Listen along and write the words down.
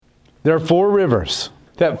There are 4 rivers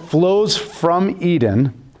that flows from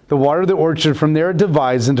Eden. The water of the orchard from there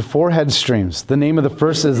divides into 4 head streams. The name of the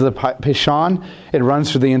first is the Pishon. It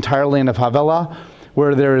runs through the entire land of Havilah,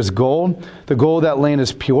 where there is gold. The gold of that land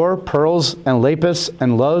is pure, pearls and lapis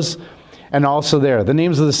and luz, and also there. The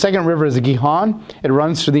names of the second river is the Gihon. It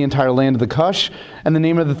runs through the entire land of the Cush. And the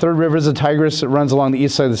name of the third river is the Tigris. It runs along the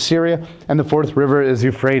east side of Syria. And the fourth river is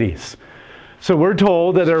Euphrates. So we're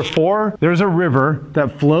told that there's a river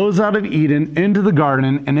that flows out of Eden into the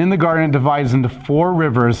garden, and in the garden it divides into 4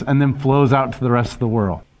 rivers and then flows out to the rest of the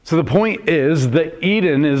world. So the point is that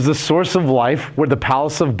Eden is the source of life, where the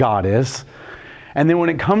palace of God is. And then when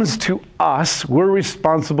it comes to us, we're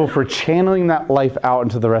responsible for channeling that life out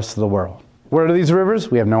into the rest of the world. Where are these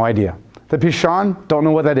rivers? We have no idea. The Pishon, don't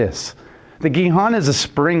know what that is. The Gihon is a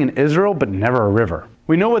spring in Israel, but never a river.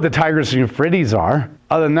 We know what the Tigris and Euphrates are.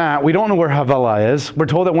 Other than that, we don't know where Havilah is. We're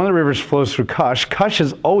told that one of the rivers flows through Cush. Cush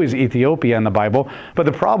is always Ethiopia in the Bible, but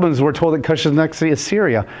the problem is we're told that Cush is next to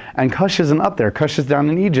Assyria, and Cush isn't up there. Cush is down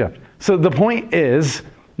in Egypt. So the point is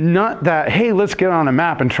not that, hey, let's get on a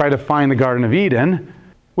map and try to find the Garden of Eden,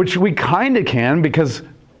 which we kind of can because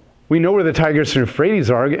we know where the Tigris and Euphrates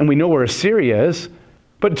are, and we know where Assyria is,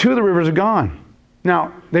 but 2 of the rivers are gone.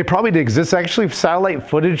 Now, they probably did exist. Actually, satellite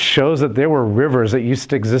footage shows that there were rivers that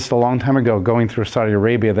used to exist a long time ago going through Saudi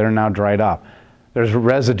Arabia that are now dried up. There's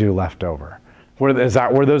residue left over. Is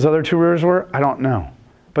that where those other 2 rivers were? I don't know.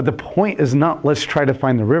 But the point is not let's try to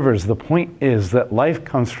find the rivers. The point is that life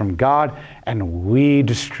comes from God, and we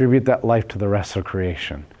distribute that life to the rest of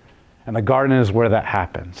creation. And the garden is where that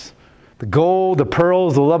happens. The gold, the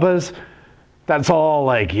pearls, the lapis, that's all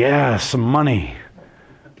like, yeah, some money.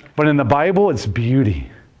 But in the Bible, it's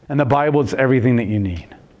beauty. In the Bible, it's everything that you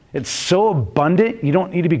need. It's so abundant, you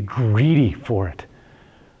don't need to be greedy for it.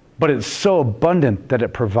 But it's so abundant that it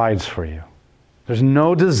provides for you. There's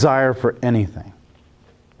no desire for anything.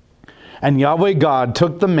 And Yahweh God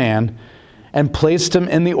took the man and placed him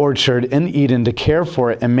in the orchard in Eden to care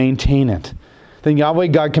for it and maintain it. Then Yahweh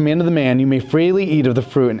God commanded the man, you may freely eat of the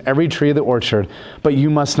fruit in every tree of the orchard, but you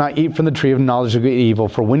must not eat from the tree of knowledge of good and evil,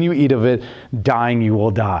 for when you eat of it, dying you will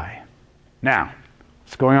die. Now,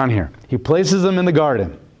 what's going on here? He places them in the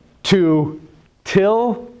garden to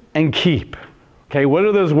till and keep. Okay, what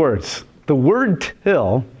are those words? The word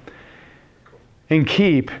till and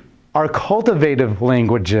keep are cultivative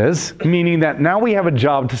languages, meaning that now we have a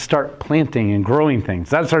job to start planting and growing things.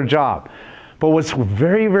 That's our job. But what's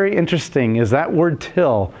very, very interesting is that word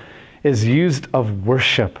till is used of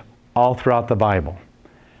worship all throughout the Bible.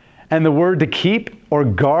 And the word to keep or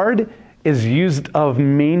guard is used of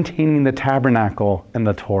maintaining the tabernacle and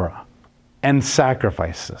the Torah and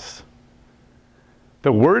sacrifices.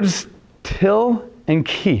 The words till and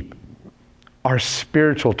keep are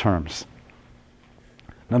spiritual terms.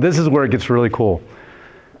 Now this is where it gets really cool.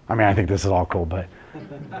 I mean, I think this is all cool, but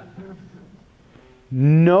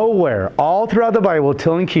nowhere, all throughout the Bible,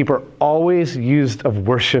 till and keep are always used of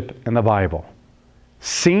worship in the Bible.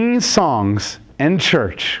 Singing songs in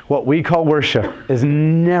church, what we call worship, is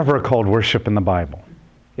never called worship in the Bible.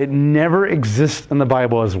 It never exists in the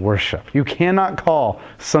Bible as worship. You cannot call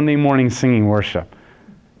Sunday morning singing worship.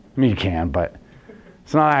 I mean, you can, but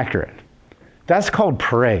it's not accurate. That's called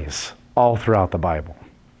praise all throughout the Bible.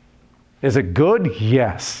 Is it good?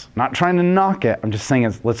 Yes. Not trying to knock it. I'm just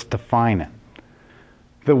saying let's define it.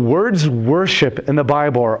 The words worship in the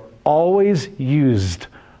Bible are always used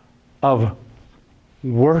of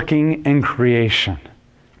working in creation.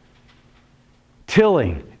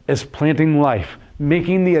 Tilling is planting life,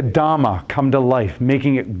 making the Adama come to life,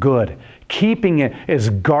 making it good. Keeping it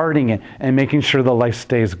is guarding it and making sure the life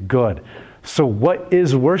stays good. So what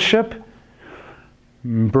is worship?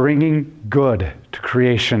 Bringing good to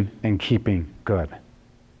creation and keeping good.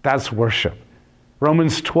 That's worship.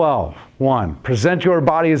 Romans 12:1. Present your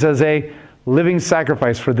bodies as a living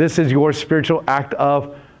sacrifice, for this is your spiritual act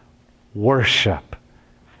of worship.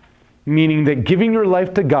 Meaning that giving your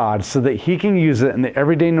life to God so that He can use it in the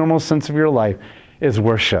everyday normal sense of your life is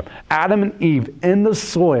worship. Adam and Eve in the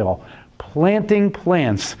soil, planting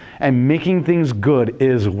plants and making things good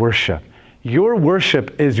is worship. Your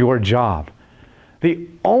worship is your job. The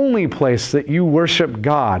only place that you worship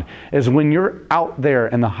God is when you're out there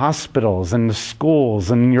in the hospitals and the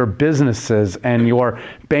schools and your businesses and your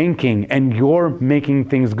banking and you're making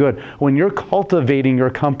things good. When you're cultivating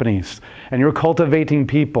your companies and you're cultivating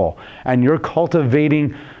people and you're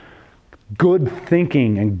cultivating good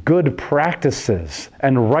thinking and good practices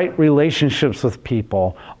and right relationships with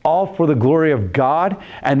people, all for the glory of God,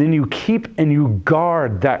 and then you keep and you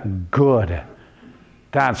guard that good.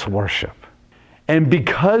 That's worship. And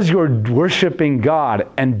because you're worshiping God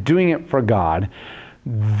and doing it for God,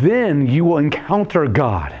 then you will encounter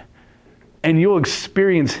God. And you'll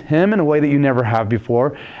experience Him in a way that you never have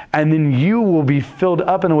before. And then you will be filled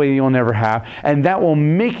up in a way that you'll never have. And that will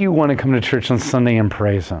make you want to come to church on Sunday and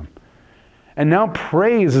praise Him. And now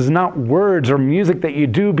praise is not words or music that you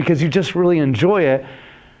do because you just really enjoy it.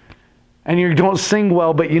 And you don't sing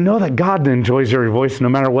well, but you know that God enjoys your voice no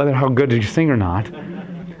matter how good you sing or not.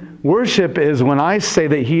 Worship is when I say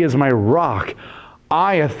that He is my rock.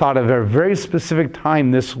 I have thought of a very specific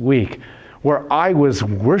time this week where I was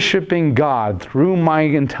worshiping God through my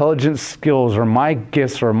intelligent skills or my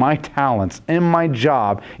gifts or my talents in my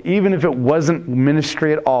job, even if it wasn't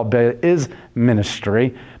ministry at all, but it is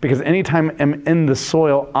ministry, because anytime I'm in the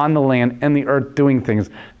soil, on the land, and the earth doing things,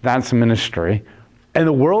 that's ministry. And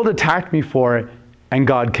the world attacked me for it, and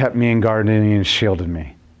God kept me and guarded me and shielded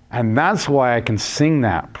me. And that's why I can sing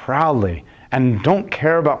that proudly and don't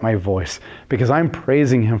care about my voice, because I'm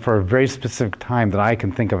praising Him for a very specific time that I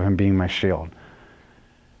can think of Him being my shield.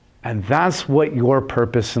 And that's what your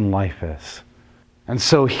purpose in life is. And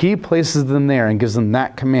so He places them there and gives them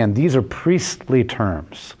that command. These are priestly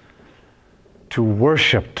terms. To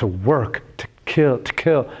worship, to work, to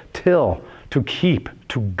till, to keep,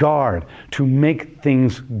 to guard, to make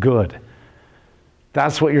things good.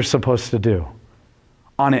 That's what you're supposed to do.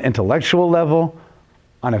 On an intellectual level,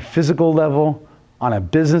 on a physical level, on a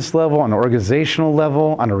business level, on an organizational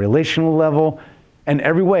level, on a relational level, and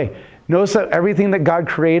every way. Notice that everything that God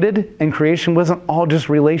created in creation wasn't all just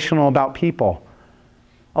relational about people.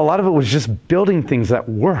 A lot of it was just building things that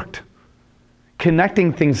worked,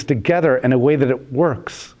 connecting things together in a way that it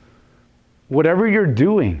works. Whatever you're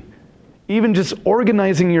doing, even just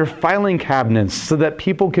organizing your filing cabinets so that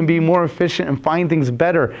people can be more efficient and find things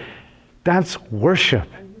better, that's worship.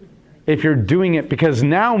 If you're doing it, because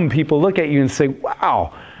now when people look at you and say,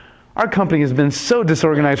 wow, our company has been so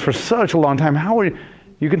disorganized for such a long time, how are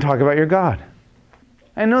you can talk about your God.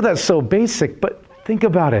 I know that's so basic, but think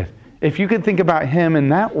about it. If you could think about Him in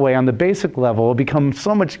that way on the basic level, it'll become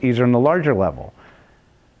so much easier on the larger level.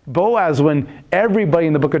 Boaz, when everybody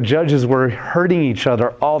in the book of Judges were hurting each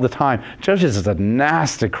other all the time, Judges is a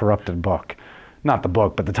nasty, corrupted book. Not the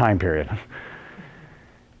book, but the time period.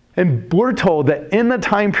 And we're told that in the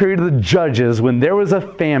time period of the Judges, when there was a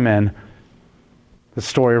famine, the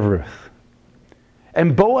story of Ruth.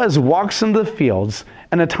 And Boaz walks into the fields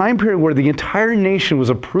in a time period where the entire nation was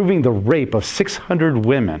approving the rape of 600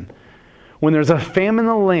 women. When there's a famine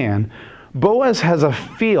in the land, Boaz has a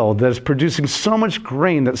field that is producing so much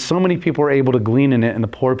grain that so many people are able to glean in it and the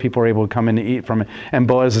poor people are able to come in and eat from it, and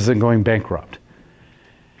Boaz isn't going bankrupt.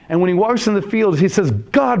 And when he walks in the fields, he says,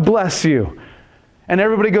 God bless you. And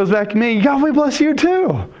everybody goes back, may Yahweh bless you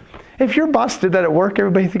too. If your boss did that at work,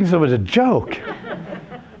 everybody thinks it was a joke.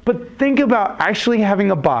 But think about actually having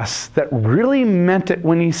a boss that really meant it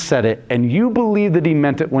when he said it, and you believe that he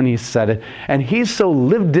meant it when he said it, and he so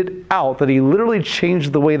lived it out that he literally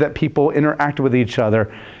changed the way that people interact with each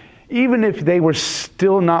other. Even if they were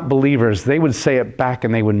still not believers, they would say it back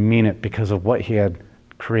and they would mean it because of what he had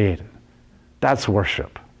created. That's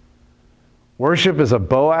worship. Worship is a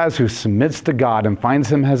Boaz who submits to God and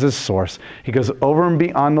finds Him as his source. He goes over and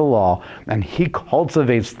beyond the law, and he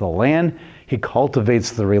cultivates the land. He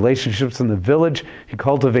cultivates the relationships in the village. He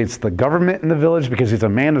cultivates the government in the village because he's a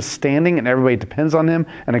man of standing and everybody depends on him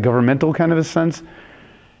in a governmental kind of a sense.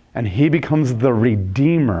 And he becomes the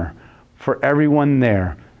redeemer for everyone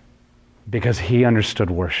there because he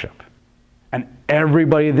understood worship. And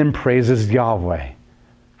everybody then praises Yahweh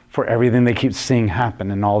for everything they keep seeing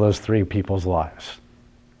happen in all those three people's lives.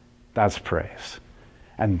 That's praise.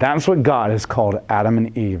 And that's what God has called Adam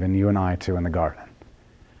and Eve and you and I to in the garden.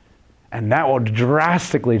 And that will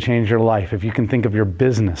drastically change your life if you can think of your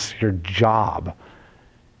business, your job,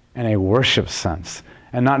 in a worship sense.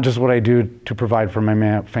 And not just what I do to provide for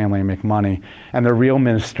my family and make money. And the real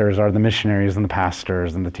ministers are the missionaries and the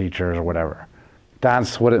pastors and the teachers or whatever.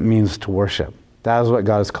 That's what it means to worship. That is what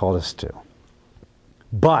God has called us to.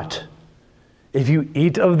 But if you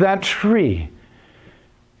eat of that tree,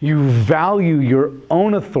 you value your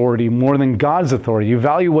own authority more than God's authority. You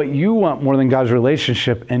value what you want more than God's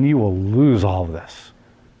relationship, and you will lose all of this.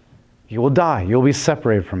 You will die. You'll be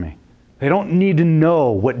separated from me. They don't need to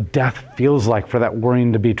know what death feels like for that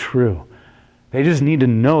worrying to be true. They just need to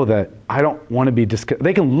know that I don't want to be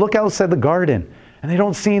They can look outside the garden, and they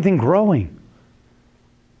don't see anything growing.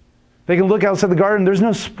 They can look outside the garden. There's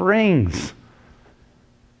no springs.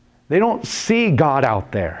 They don't see God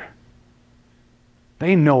out there.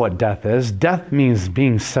 They know what death is. Death means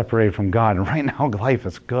being separated from God. And right now, life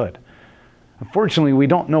is good. Unfortunately, we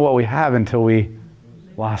don't know what we have until we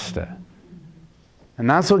lost it. And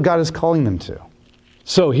that's what God is calling them to.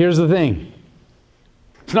 So here's the thing.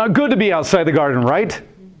 It's not good to be outside the garden, right?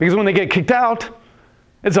 Because when they get kicked out,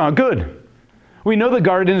 it's not good. We know the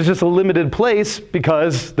garden is just a limited place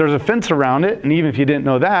because there's a fence around it, and even if you didn't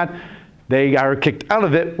know that, they are kicked out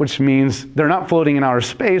of it, which means they're not floating in outer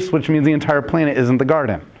space, which means the entire planet isn't the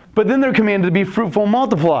garden. But then they're commanded to be fruitful and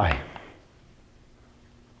multiply,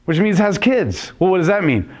 which means has kids. Well, what does that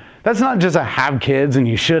mean? That's not just a have kids and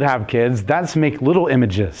you should have kids. That's make little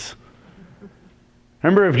images.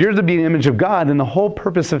 Remember, if you're to be an image of God, then the whole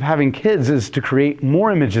purpose of having kids is to create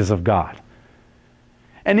more images of God.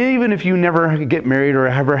 And even if you never get married or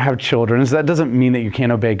ever have children, that doesn't mean that you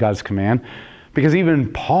can't obey God's command. Because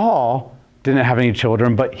even Paul didn't have any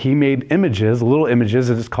children, but he made images, little images,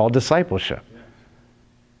 and it's called discipleship.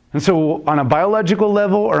 And so on a biological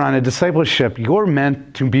level or on a discipleship, you're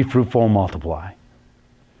meant to be fruitful and multiply.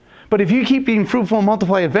 But if you keep being fruitful and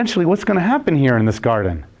multiply, eventually what's going to happen here in this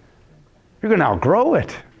garden? You're going to outgrow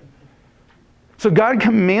it. So God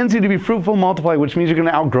commands you to be fruitful and multiply, which means you're going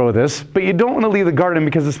to outgrow this, but you don't want to leave the garden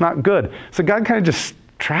because it's not good. So God kind of just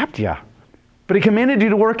trapped you. But he commanded you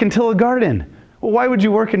to work until a garden. Well, why would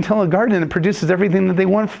you work until a garden that produces everything that they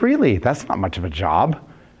want freely? That's not much of a job.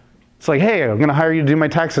 It's like, hey, I'm going to hire you to do my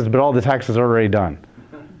taxes, but all the taxes are already done.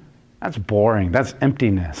 That's boring. That's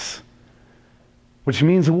emptiness. Which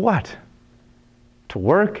means what? To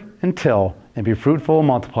work until and be fruitful and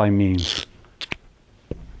multiply means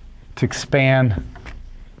to expand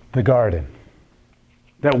the garden.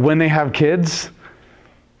 That when they have kids,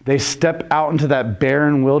 they step out into that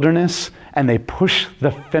barren wilderness and they push the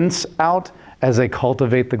fence out as they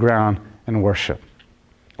cultivate the ground and worship.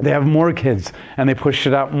 They have more kids and they push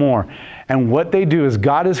it out more. And what they do is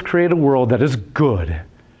God has created a world that is good.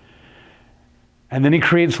 And then he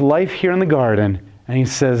creates life here in the garden and he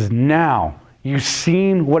says, now you've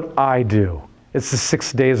seen what I do. It's the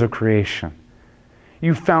 6 days of creation.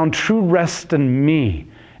 You found true rest in me.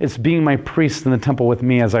 It's being my priest in the temple with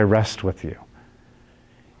me as I rest with you.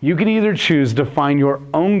 You can either choose to find your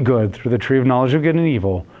own good through the tree of knowledge of good and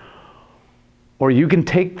evil, or you can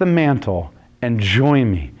take the mantle and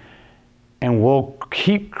join me, and we'll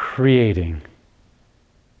keep creating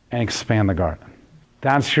and expand the garden.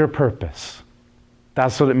 That's your purpose.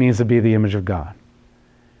 That's what it means to be the image of God.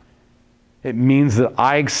 It means that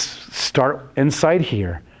I start inside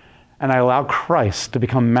here and I allow Christ to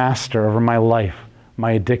become master over my life,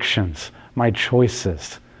 my addictions, my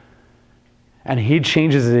choices. And he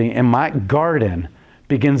changes it, and my garden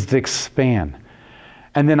begins to expand.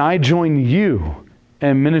 And then I join you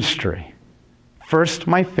in ministry. First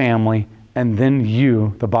my family, and then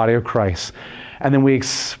you, the body of Christ. And then we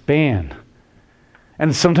expand.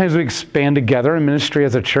 And sometimes we expand together in ministry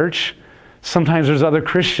as a church. Sometimes there's other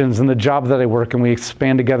Christians in the job that I work, and we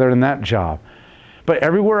expand together in that job. But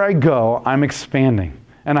everywhere I go, I'm expanding.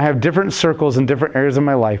 And I have different circles in different areas of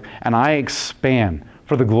my life, and I expand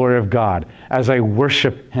for the glory of God as I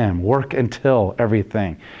worship him, work until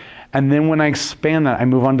everything. And then when I expand that, I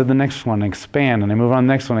move on to the next one, expand, and I move on to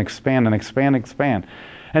the next one, expand, and expand, expand,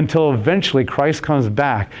 until eventually Christ comes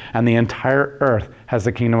back and the entire earth has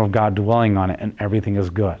the kingdom of God dwelling on it, and everything is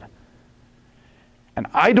good. And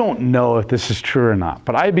I don't know if this is true or not,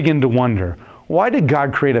 but I begin to wonder, why did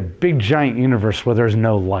God create a big giant universe where there's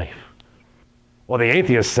no life? Well, the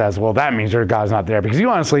atheist says, well, that means your God's not there, because you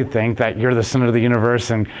honestly think that you're the center of the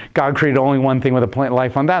universe and God created only one thing with a plant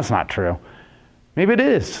life on. That's not true. Maybe it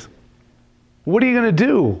is. What are you going to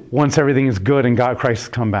do once everything is good and Christ has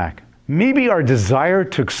come back? Maybe our desire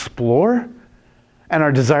to explore and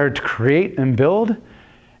our desire to create and build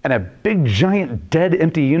and a big, giant, dead,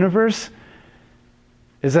 empty universe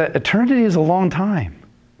is that eternity is a long time.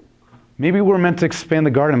 Maybe we're meant to expand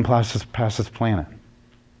the garden past this planet.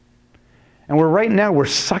 And right now we're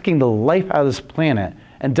sucking the life out of this planet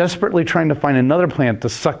and desperately trying to find another planet to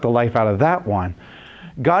suck the life out of that one.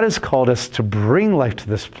 God has called us to bring life to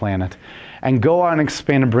this planet and go out and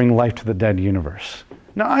expand and bring life to the dead universe.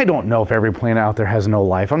 Now, I don't know if every planet out there has no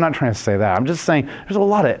life. I'm not trying to say that. I'm just saying there's a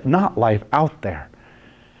lot of not life out there.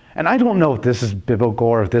 And I don't know if this is biblical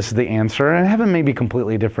or if this is the answer. And heaven may be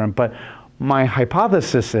completely different, but my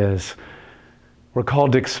hypothesis is we're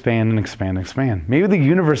called to expand and expand and expand. Maybe the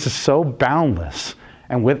universe is so boundless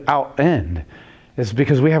and without end is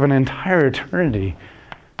because we have an entire eternity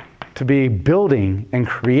to be building and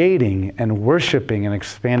creating and worshiping and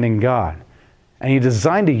expanding God. And he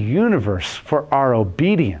designed a universe for our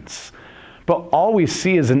obedience. But all we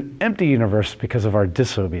see is an empty universe because of our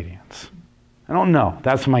disobedience. I don't know.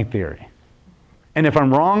 That's my theory. And if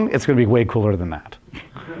I'm wrong, it's going to be way cooler than that.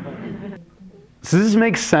 Does this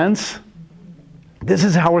make sense? This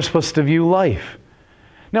is how we're supposed to view life.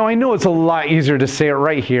 Now, I know it's a lot easier to say it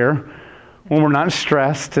right here when we're not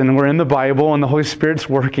stressed and we're in the Bible and the Holy Spirit's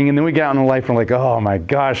working, and then we get out in life and we're like, oh my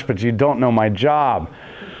gosh, but you don't know my job.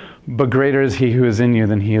 But greater is he who is in you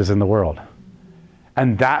than he is in the world.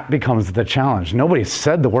 And that becomes the challenge. Nobody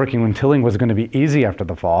said the working and tilling was going to be easy after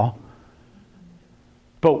the fall.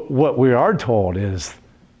 But what we are told is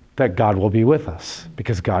that God will be with us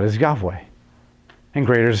because God is Yahweh. And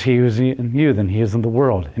greater is he who is in you than he is in the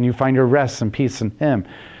world. And you find your rest and peace in him.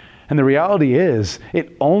 And the reality is,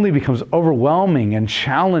 it only becomes overwhelming and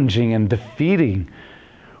challenging and defeating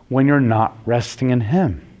when you're not resting in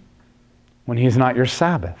him, when he's not your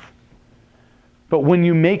Sabbath. But when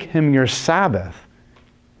you make him your Sabbath,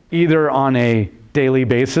 either on a daily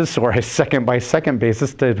basis or a second-by-second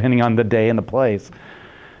basis, depending on the day and the place,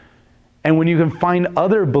 and when you can find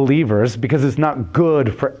other believers, because it's not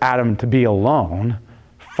good for Adam to be alone,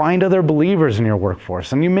 find other believers in your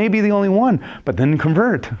workforce. And you may be the only one, but then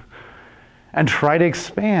convert and try to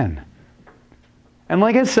expand. And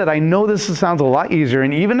like I said, I know this sounds a lot easier,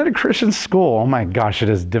 and even at a Christian school, oh my gosh, it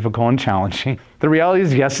is difficult and challenging. The reality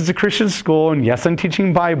is, yes, it's a Christian school, and yes, I'm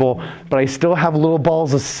teaching Bible, but I still have little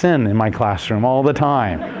balls of sin in my classroom all the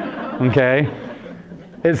time, okay?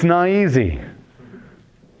 It's not easy.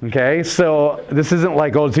 Okay, so this isn't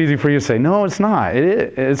like, oh, it's easy for you to say. No, it's not.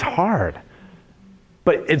 It's hard.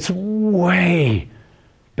 But it's way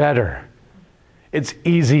better. It's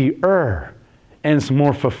easier. And it's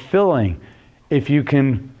more fulfilling if you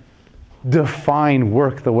can define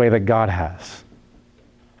work the way that God has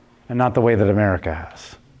and not the way that America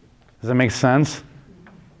has. Does that make sense?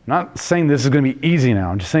 I'm not saying this is going to be easy now.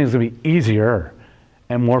 I'm just saying it's going to be easier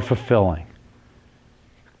and more fulfilling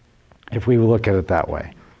if we look at it that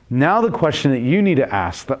way. Now the question that you need to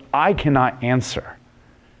ask that I cannot answer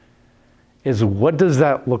is, what does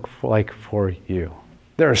that look like for you?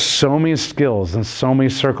 There are so many skills and so many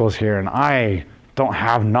circles here, and I don't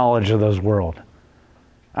have knowledge of those world.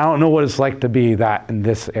 I don't know what it's like to be that in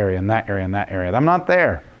this area, and that area, and that area. I'm not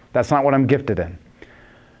there. That's not what I'm gifted in.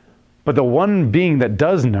 But the one being that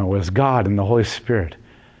does know is God and the Holy Spirit.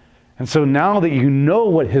 And so now that you know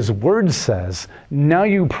what his word says, now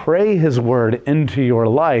you pray his word into your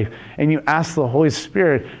life and you ask the Holy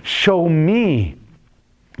Spirit, show me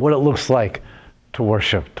what it looks like to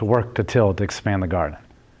worship, to work, to till, to expand the garden.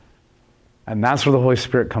 And that's where the Holy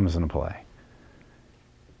Spirit comes into play.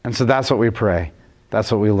 And so that's what we pray.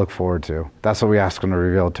 That's what we look forward to. That's what we ask him to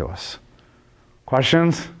reveal to us.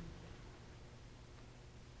 Questions?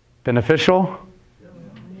 Beneficial?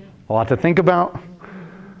 A lot to think about?